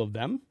critical of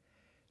them?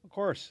 Of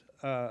course.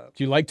 Do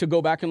you like to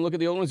go back and look at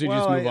the old ones, or do you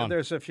just move on?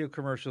 There's a few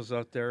commercials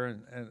out there,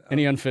 and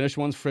any unfinished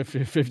ones 50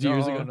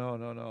 years ago?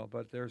 No.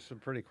 But there's some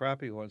pretty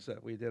crappy ones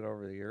that we did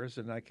over the years,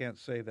 and I can't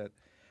say that.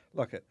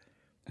 Look,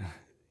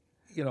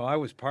 I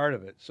was part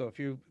of it. So if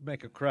you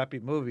make a crappy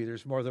movie,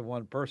 there's more than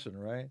one person,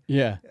 right?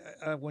 Yeah.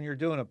 When you're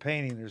doing a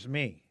painting, there's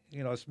me.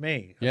 It's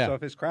me. Yeah. So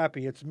if it's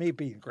crappy, it's me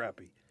being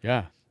crappy.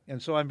 Yeah.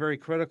 And so I'm very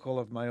critical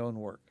of my own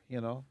work,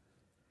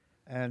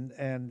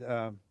 and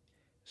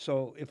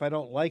so if I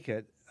don't like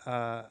it,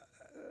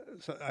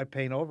 so I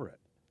paint over it.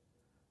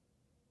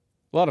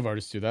 A lot of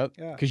artists do that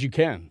because you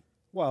can.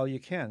 Well, you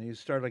can. You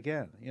start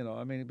again.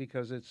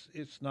 Because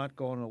it's not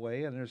going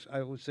away. And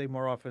I would say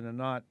more often than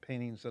not,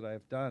 paintings that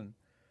I've done,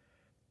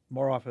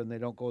 more often they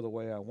don't go the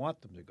way I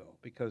want them to go.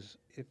 Because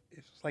if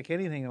it's like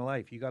anything in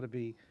life, you got to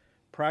be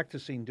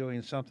practicing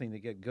doing something to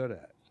get good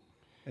at.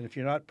 And if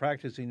you're not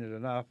practicing it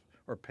enough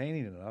or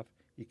painting enough,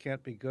 you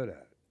can't be good at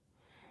it.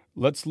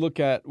 Let's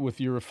look at,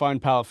 with your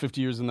refined palette, 50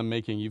 years in the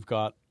making, you've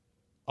got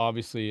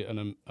obviously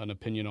an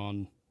opinion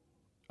on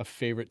a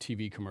favorite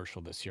TV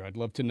commercial this year. I'd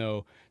love to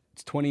know,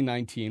 it's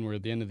 2019, we're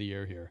at the end of the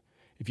year here.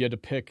 If you had to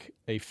pick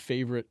a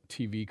favorite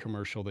TV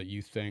commercial that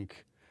you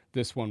think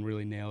this one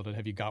really nailed it,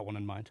 have you got one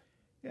in mind?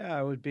 Yeah,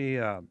 it would be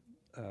a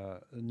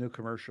new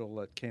commercial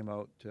that came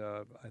out,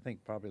 I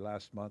think probably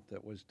last month,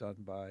 that was done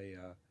by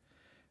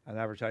an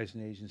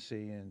advertising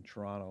agency in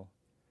Toronto.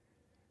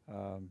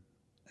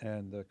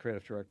 And the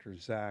creative director,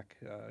 Zach,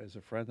 is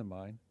a friend of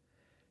mine.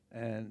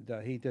 And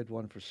he did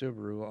one for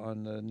Subaru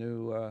on the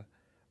new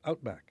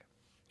Outback.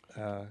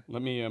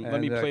 Let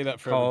me play that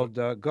for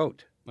called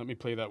Goat. Let me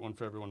play that one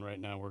for everyone right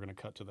now. We're going to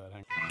cut to that.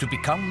 Hang on. To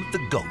become the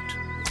GOAT,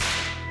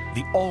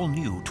 the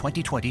all-new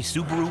 2020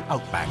 Subaru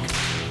Outback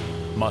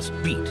must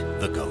beat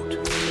the GOAT.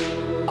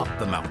 Up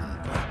the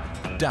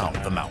mountain, down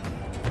the mountain.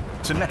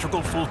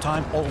 Symmetrical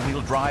full-time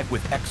all-wheel drive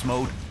with X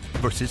mode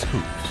versus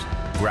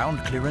hooves. Ground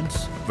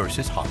clearance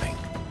versus hopping.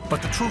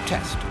 But the true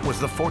test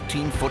was the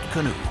 14-foot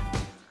canoe,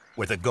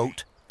 where the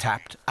GOAT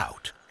tapped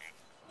out.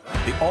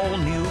 The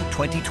all-new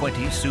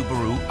 2020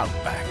 Subaru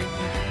Outback.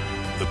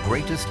 The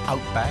greatest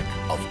Outback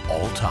of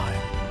all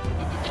time.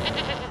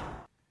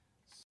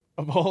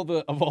 Of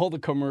all the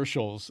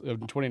commercials of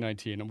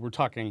 2019, and we're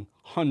talking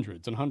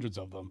hundreds and hundreds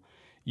of them,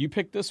 you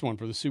picked this one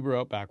for the Subaru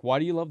Outback. Why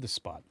do you love this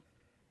spot?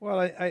 Well,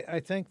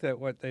 I think that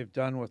what they've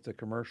done with the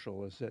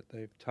commercial is that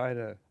they've tied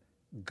a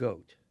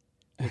goat,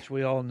 which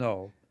we all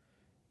know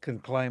can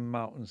climb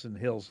mountains and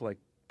hills like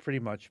pretty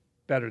much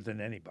better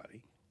than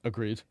anybody.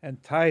 Agreed.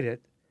 And tied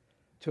it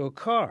to a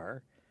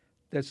car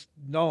that's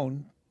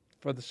known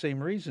for the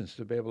same reasons,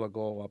 to be able to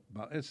go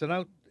up. It's an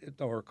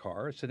outdoor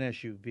car. It's an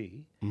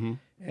SUV, Mm-hmm.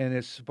 and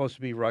it's supposed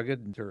to be rugged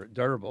and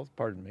durable.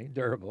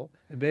 Durable,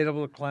 and be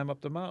able to climb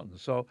up the mountain.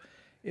 So,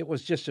 it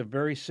was just a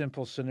very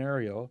simple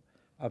scenario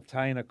of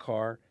tying a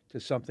car to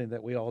something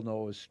that we all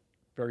know is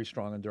very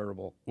strong and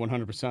durable.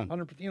 100%.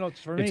 100%. You know,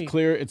 for me, It's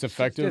clear. It's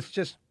effective. It's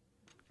just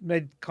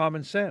made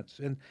common sense,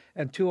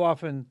 and too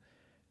often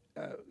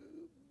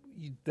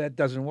that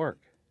doesn't work.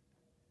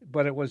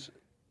 But it was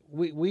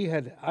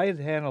I had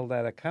handled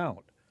that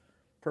account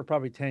for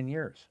probably 10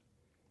 years,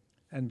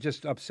 and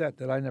just upset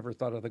that I never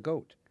thought of the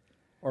goat,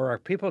 or our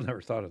people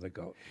never thought of the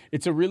goat.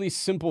 It's a really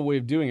simple way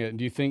of doing it. And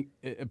do you think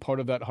part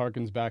of that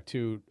harkens back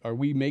to, are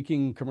we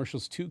making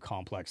commercials too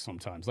complex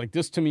sometimes? Like,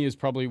 this to me is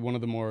probably one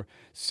of the more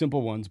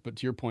simple ones, but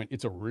to your point,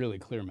 it's a really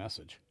clear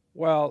message.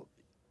 Well,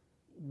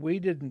 we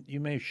didn't, you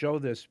may show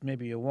this,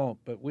 maybe you won't,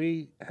 but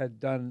we had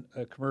done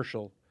a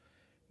commercial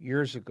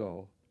years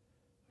ago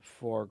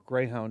for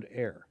Greyhound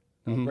Air.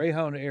 Now, Mhm.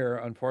 Greyhound Air,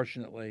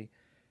 unfortunately,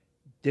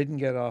 didn't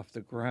get off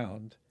the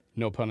ground.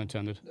 No pun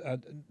intended.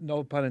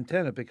 No pun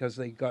intended, because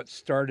they got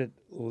started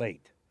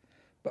late.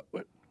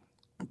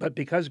 But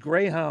because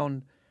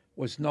Greyhound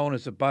was known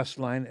as a bus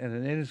line and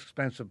an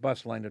inexpensive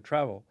bus line to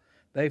travel,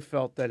 they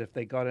felt that if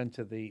they got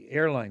into the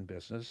airline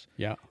business,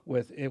 Yeah.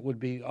 it would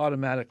be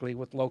automatically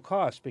with low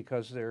cost,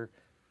 because their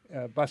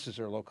buses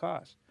are low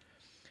cost.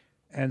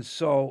 And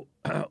so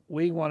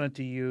we wanted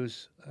to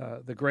use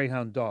the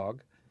Greyhound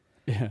dog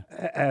Yeah.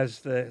 as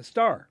the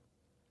star.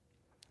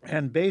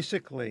 And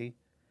basically,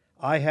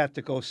 I had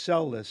to go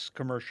sell this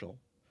commercial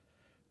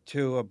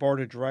to a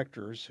board of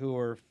directors who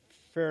are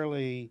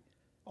fairly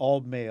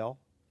all male,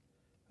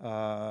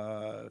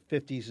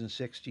 50s and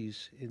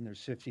 60s, in their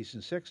 50s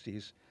and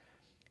 60s.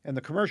 And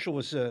the commercial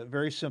was a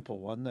very simple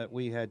one, that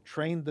we had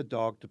trained the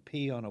dog to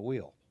pee on a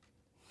wheel.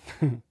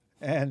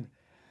 And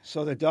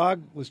so the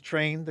dog was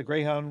trained, the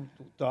Greyhound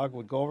dog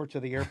would go over to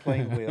the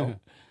airplane wheel,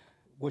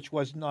 which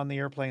wasn't on the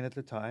airplane at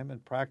the time,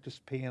 and practice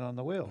peeing on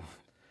the wheel.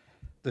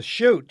 The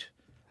shoot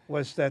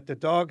was that the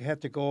dog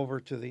had to go over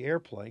to the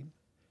airplane,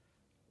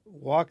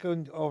 walk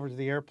over to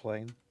the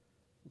airplane,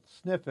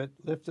 sniff it,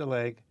 lift a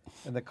leg,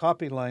 and the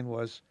copy line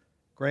was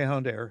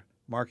Greyhound Air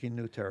marking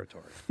new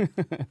territory.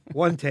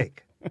 One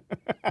take.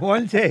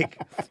 One take.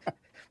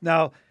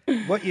 Now,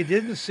 what you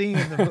didn't see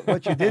in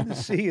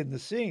the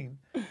scene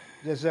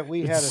is that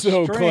we had It's a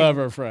so string,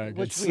 clever, Frank.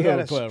 which It's we so had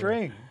a clever.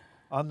 string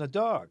on the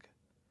dog.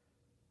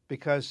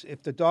 Because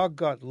if the dog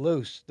got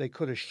loose, they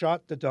could have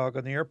shot the dog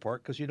on the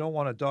airport, because you don't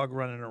want a dog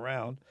running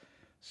around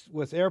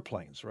with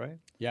airplanes, right?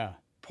 Yeah.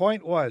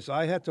 Point was,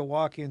 I had to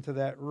walk into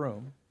that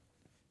room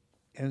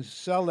and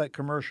sell that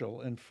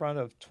commercial in front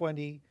of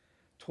 20,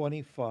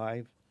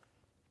 25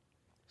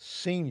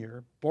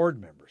 senior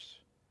board members.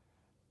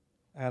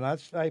 And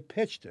I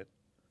pitched it.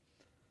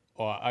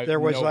 Oh, There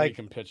was nobody like-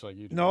 can pitch like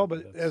you do. No,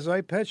 but That's- as I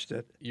pitched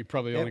it, you're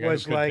probably the it only guy who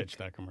was could like- pitch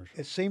that commercial.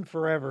 it seemed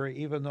forever,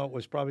 even though it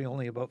was probably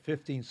only about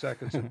 15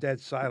 seconds of dead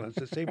silence.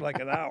 It seemed like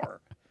an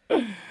hour.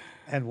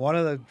 And one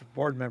of the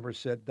board members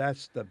said,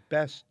 "That's the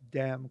best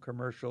damn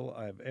commercial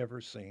I've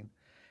ever seen."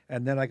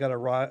 And then I got a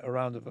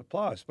round of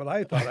applause. But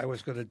I thought I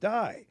was going to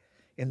die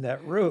in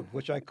that room,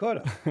 which I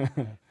could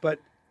have. But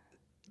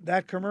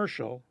that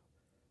commercial,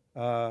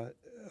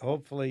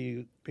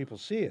 hopefully people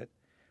see it,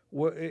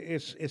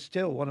 it's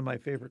still one of my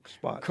favorite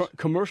spots.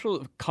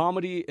 Commercial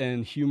comedy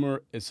and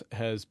humor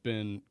has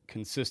been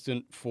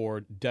consistent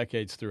for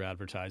decades through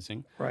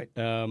advertising. Right.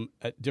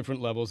 At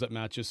different levels that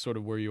matches sort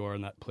of where you are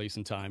in that place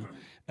and time.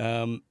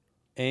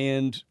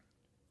 And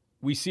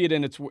we see it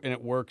and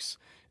it works.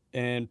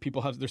 And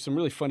people there's some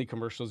really funny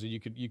commercials that you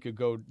could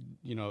go,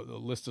 the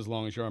list as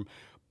long as your arm.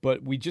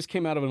 But we just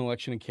came out of an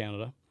election in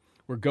Canada.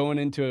 We're going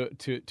into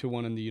to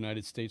one in the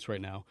United States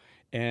right now.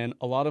 And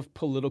a lot of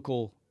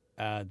political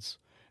ads.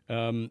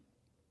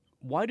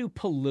 Why do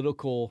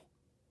political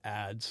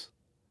ads,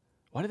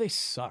 why do they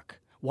suck?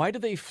 Why do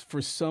they,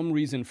 for some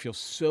reason, feel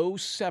so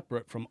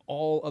separate from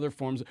all other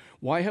forms?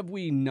 Why have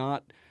we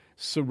not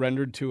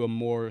surrendered to a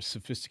more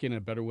sophisticated and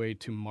a better way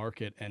to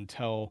market and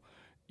tell,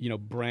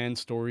 brand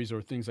stories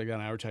or things like that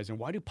in advertising?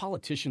 Why do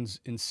politicians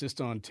insist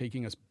on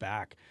taking us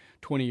back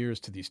 20 years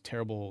to these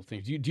terrible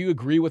things? Do you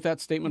agree with that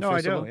statement? No, I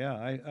first of do. all?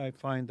 Yeah, I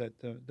find that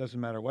it doesn't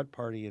matter what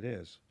party it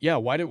is. Yeah,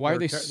 why are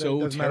they It so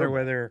doesn't matter terrible?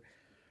 whether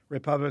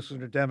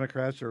Republicans or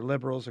Democrats or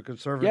liberals or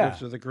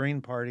conservatives Yeah. or the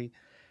Green Party.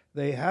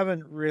 They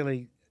haven't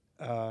really.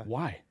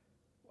 Why?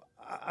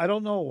 I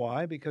don't know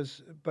why,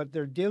 but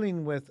they're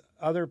dealing with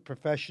other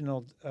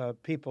professional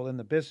people in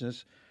the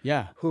business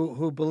Yeah.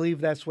 who believe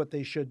that's what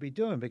they should be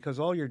doing, because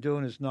all you're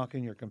doing is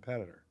knocking your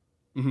competitor.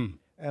 Mm-hmm.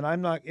 And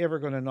I'm not ever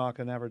going to knock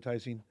an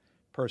advertising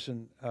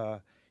person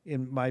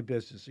in my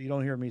business. You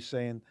don't hear me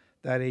saying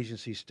that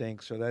agency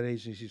stinks or that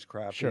agency's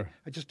crap. Sure.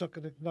 I just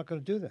not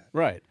going to do that.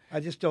 Right. I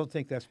just don't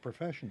think that's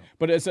professional.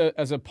 But as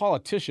a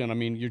politician, I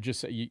mean, you're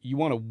just you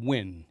want to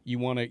win. You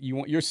want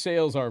your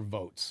sales are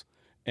votes,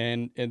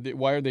 and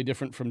why are they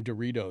different from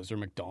Doritos or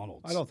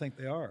McDonald's? I don't think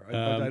they are.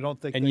 But I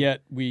don't think. And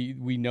yet we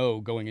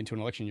know going into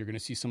an election, you're going to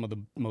see some of the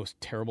most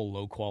terrible,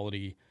 low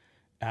quality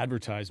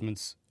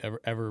advertisements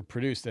ever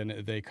produced,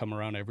 and they come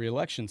around every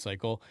election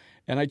cycle.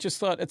 And I just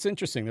thought it's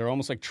interesting. They're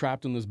almost like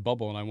trapped in this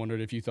bubble, and I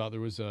wondered if you thought there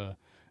was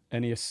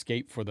any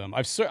escape for them.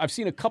 I've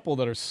seen a couple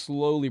that are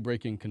slowly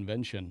breaking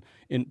convention,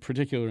 in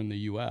particular in the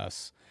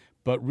U.S.,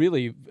 but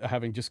really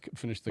having just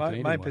finished the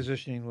Canadian My one.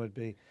 positioning would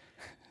be,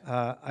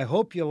 I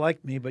hope you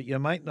like me, but you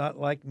might not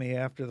like me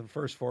after the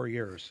first 4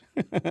 years,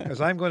 because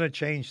I'm going to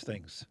change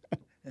things.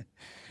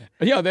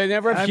 Yeah, they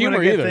never have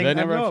humor either. They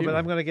never have humor. But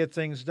I'm going to get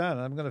things done.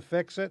 I'm going to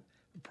fix it.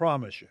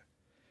 Promise you.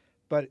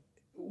 But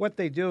what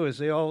they do is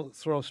they all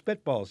throw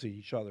spitballs at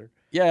each other.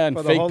 Yeah, and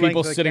for the fake whole length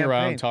people of the sitting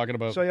around campaign. talking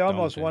about. So you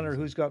almost dumb wonder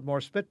things. who's got more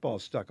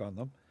spitballs stuck on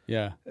them.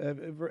 Yeah.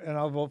 And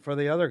I'll vote for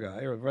the other guy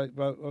or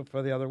vote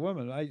for the other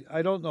woman.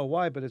 I don't know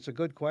why, but it's a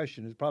good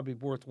question. It's probably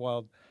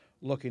worthwhile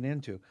looking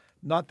into.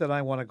 Not that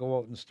I want to go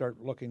out and start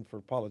looking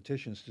for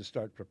politicians to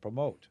start to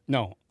promote,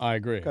 No, I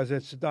agree. because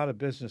it's not a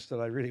business that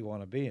I really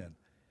want to be in.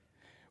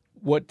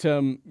 What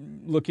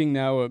looking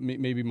now at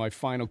maybe my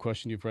final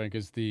question to you, Frank,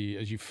 is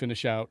as you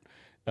finish out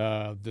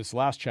this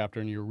last chapter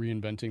and you're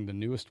reinventing the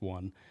newest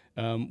one,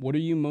 what are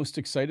you most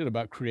excited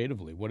about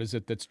creatively? What is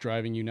it that's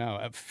driving you now?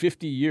 At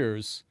 50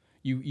 years,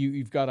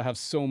 you've got to have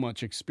so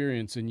much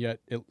experience, and yet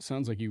it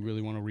sounds like you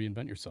really want to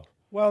reinvent yourself.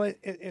 Well,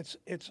 it's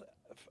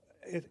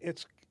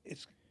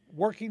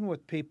working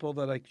with people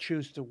that I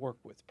choose to work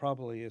with.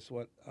 Probably is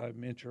what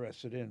I'm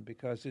interested in,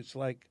 because it's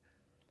like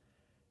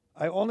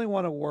I only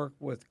want to work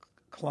with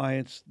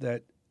clients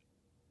that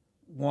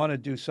want to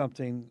do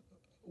something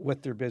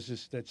with their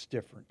business that's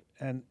different,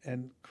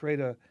 and create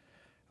a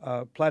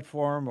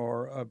platform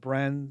or a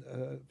brand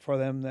for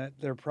them that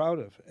they're proud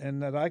of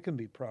and that I can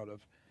be proud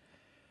of.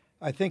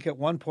 I think at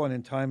one point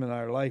in time in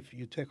our life,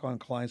 you take on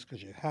clients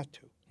because you had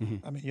to.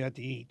 Mm-hmm. I mean, you had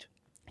to eat.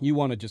 You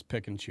want to just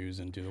pick and choose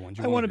and do the ones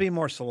you I want to be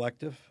more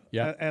selective.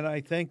 Yeah. And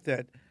I think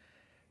that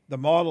the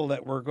model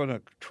that we're going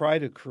to try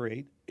to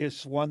create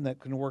is one that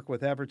can work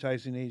with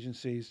advertising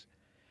agencies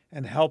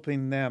and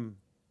helping them.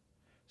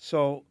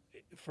 So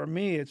for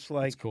me, it's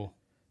like, That's cool.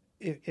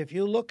 if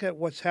you look at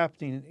what's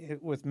happening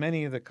with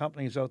many of the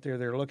companies out there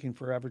that are looking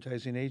for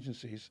advertising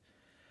agencies,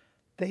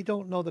 they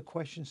don't know the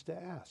questions to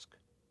ask.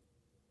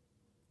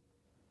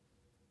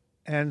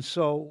 And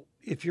so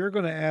if you're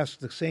going to ask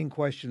the same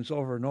questions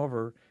over and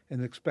over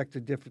and expect to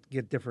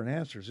get different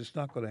answers, it's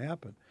not going to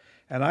happen.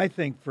 And I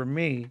think for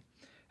me,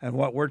 and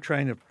what we're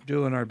trying to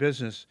do in our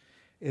business,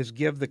 is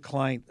give the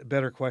client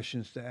better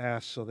questions to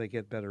ask so they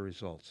get better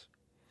results.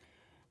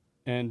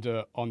 And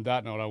on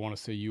that note, I want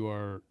to say you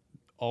are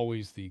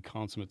always the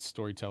consummate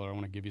storyteller. I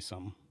want to give you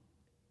some.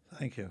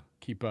 Thank you.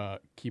 Keep your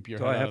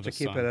Do head I out have of to the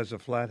keep sun. it as a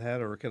flat hat,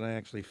 or can I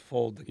actually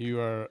fold the... You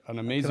are an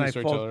amazing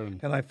storyteller.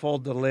 Can I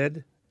fold the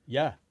lid?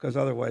 Yeah. Because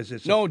otherwise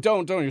it's... No,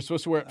 don't. You're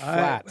supposed to wear it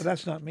flat. But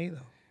that's not me, though.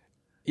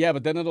 Yeah,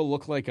 but then it'll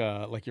look like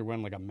you're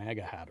wearing like a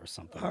MAGA hat or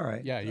something. All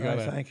right. Yeah, you All got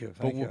right, to.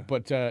 Thank you.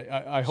 But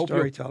I hope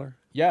Storyteller.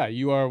 Yeah,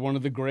 you are one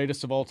of the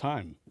greatest of all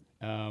time,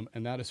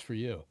 and that is for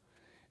you.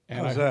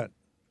 And How's that?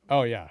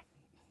 Oh yeah,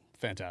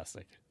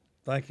 fantastic.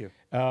 Thank you.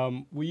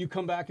 Will you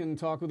come back and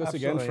talk with us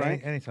Absolutely. again,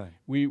 Frank? Anytime.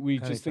 We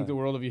just think Anytime. the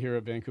world of you here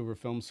at Vancouver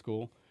Film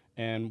School,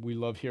 and we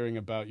love hearing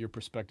about your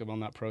perspective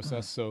on that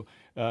process. So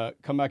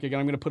come back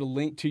again. I'm going to put a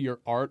link to your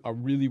art. I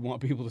really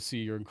want people to see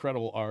your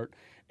incredible art.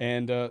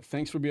 And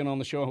thanks for being on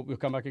the show. I hope you'll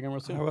come back again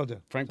real soon. I will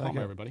do. Frank Thank Palmer,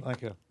 you. everybody.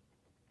 Thank you.